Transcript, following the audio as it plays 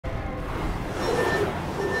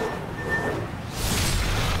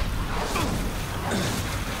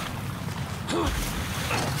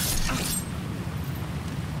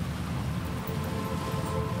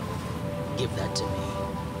to me.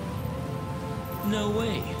 No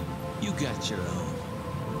way. You got your own.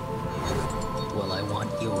 Well, I want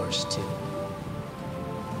yours too.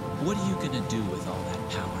 What are you gonna do with all that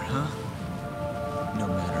power, huh? No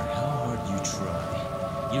matter how hard you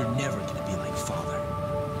try, you're never gonna be like Father.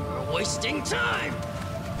 We're wasting time!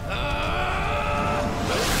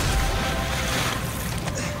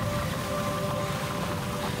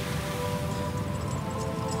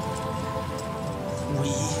 We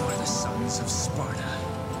are the sons of Sparta.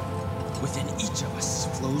 Within each of us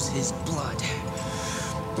flows his blood.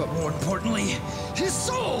 But more importantly, his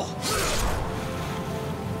soul!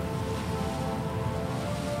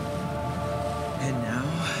 And now,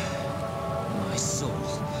 my soul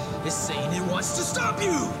is saying it wants to stop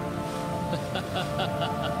you!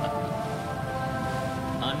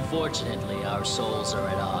 Unfortunately, our souls are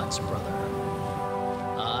at odds, brother.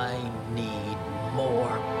 I need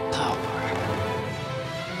more power.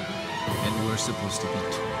 And we're supposed to be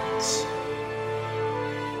twins.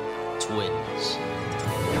 Twins.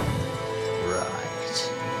 Right.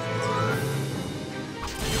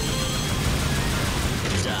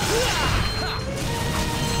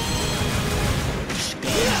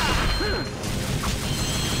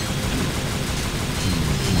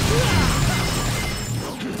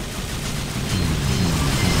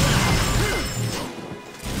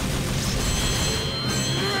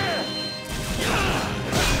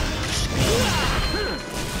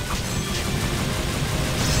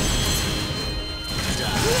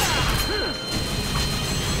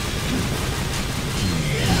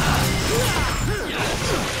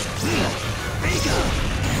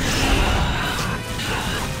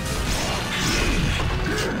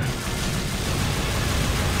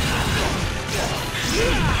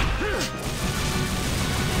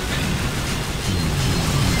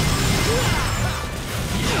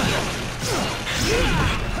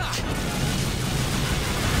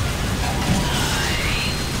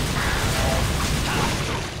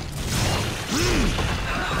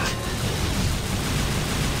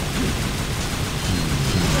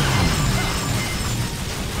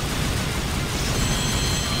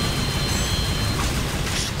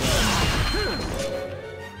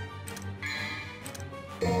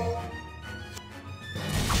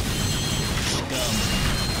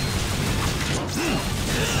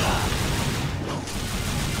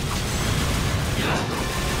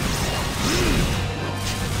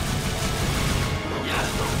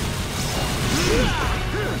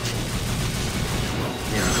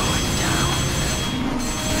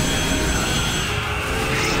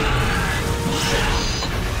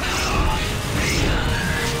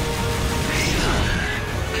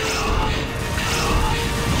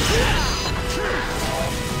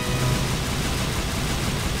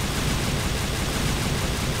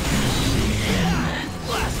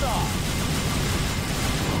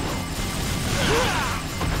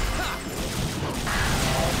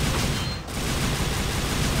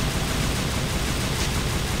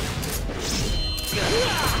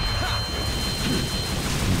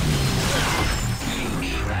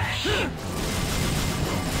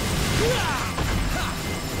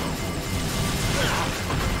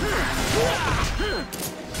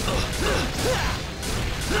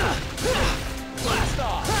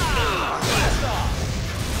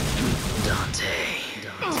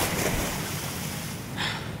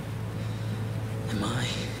 Am I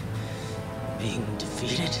being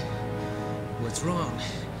defeated? What's wrong?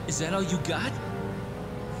 Is that all you got?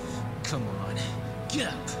 Come on, get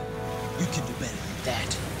up. You can do better than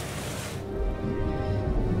that.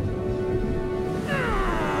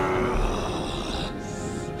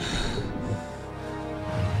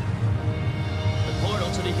 The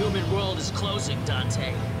portal to the human world is closing,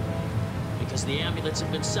 Dante. Because the amulets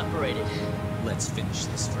have been separated. Let's finish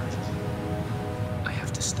this, Virgil. I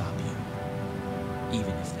have to stop you.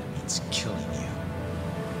 Even if that means killing you.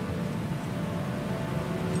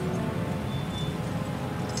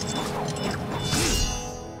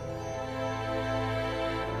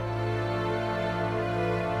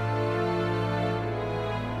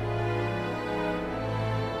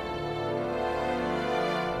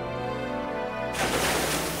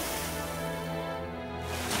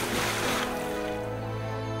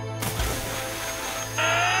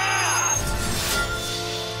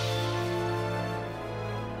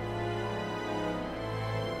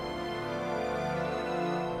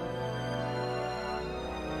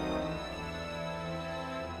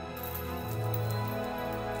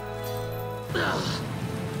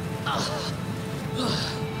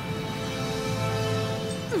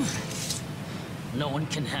 No one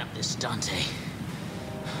can have this, Dante.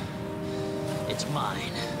 It's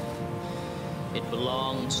mine. It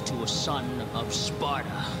belongs to a son of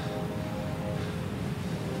Sparta.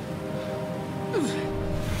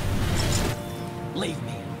 Leave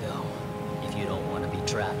me and go, if you don't want to be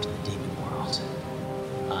trapped in the demon world.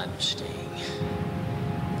 I'm staying.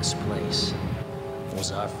 This place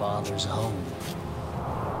was our father's home.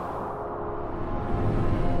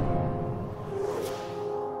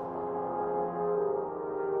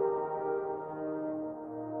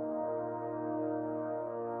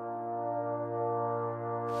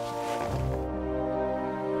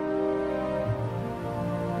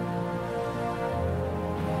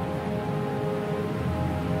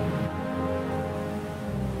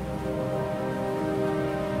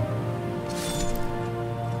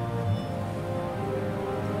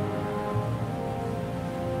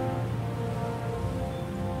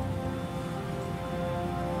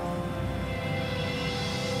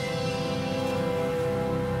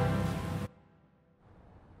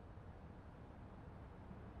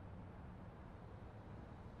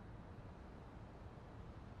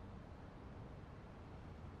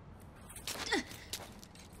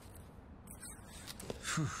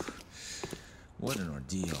 What an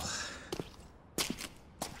ordeal.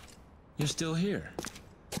 You're still here.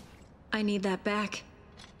 I need that back.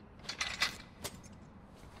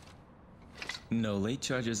 No late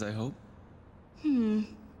charges, I hope?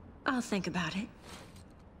 I'll think about it.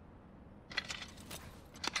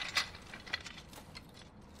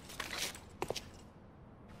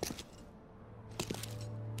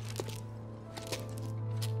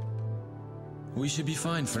 We should be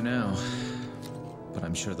fine for now. But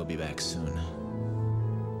I'm sure they'll be back soon.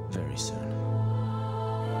 Very soon.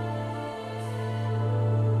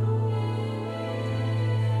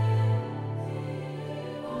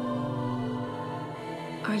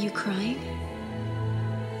 Are you crying?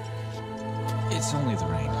 It's only the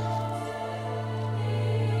rain.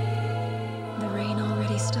 The rain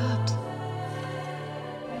already stopped.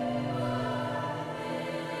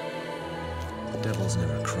 Devils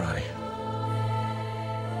never cry.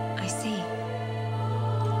 I see.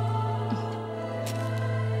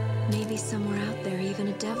 Maybe somewhere out there, even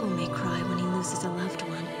a devil may cry when he loses a loved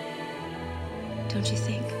one. Don't you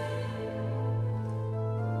think?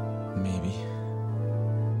 Maybe.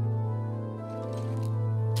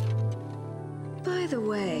 By the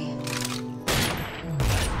way...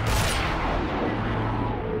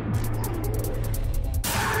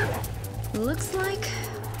 looks like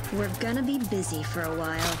we're gonna be busy for a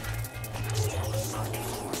while.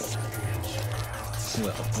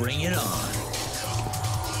 Well, bring it on.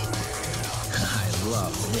 I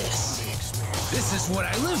love this. This is what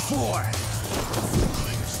I live for!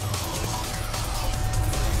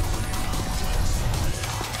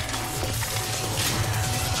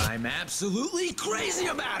 I'm absolutely crazy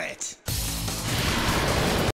about it!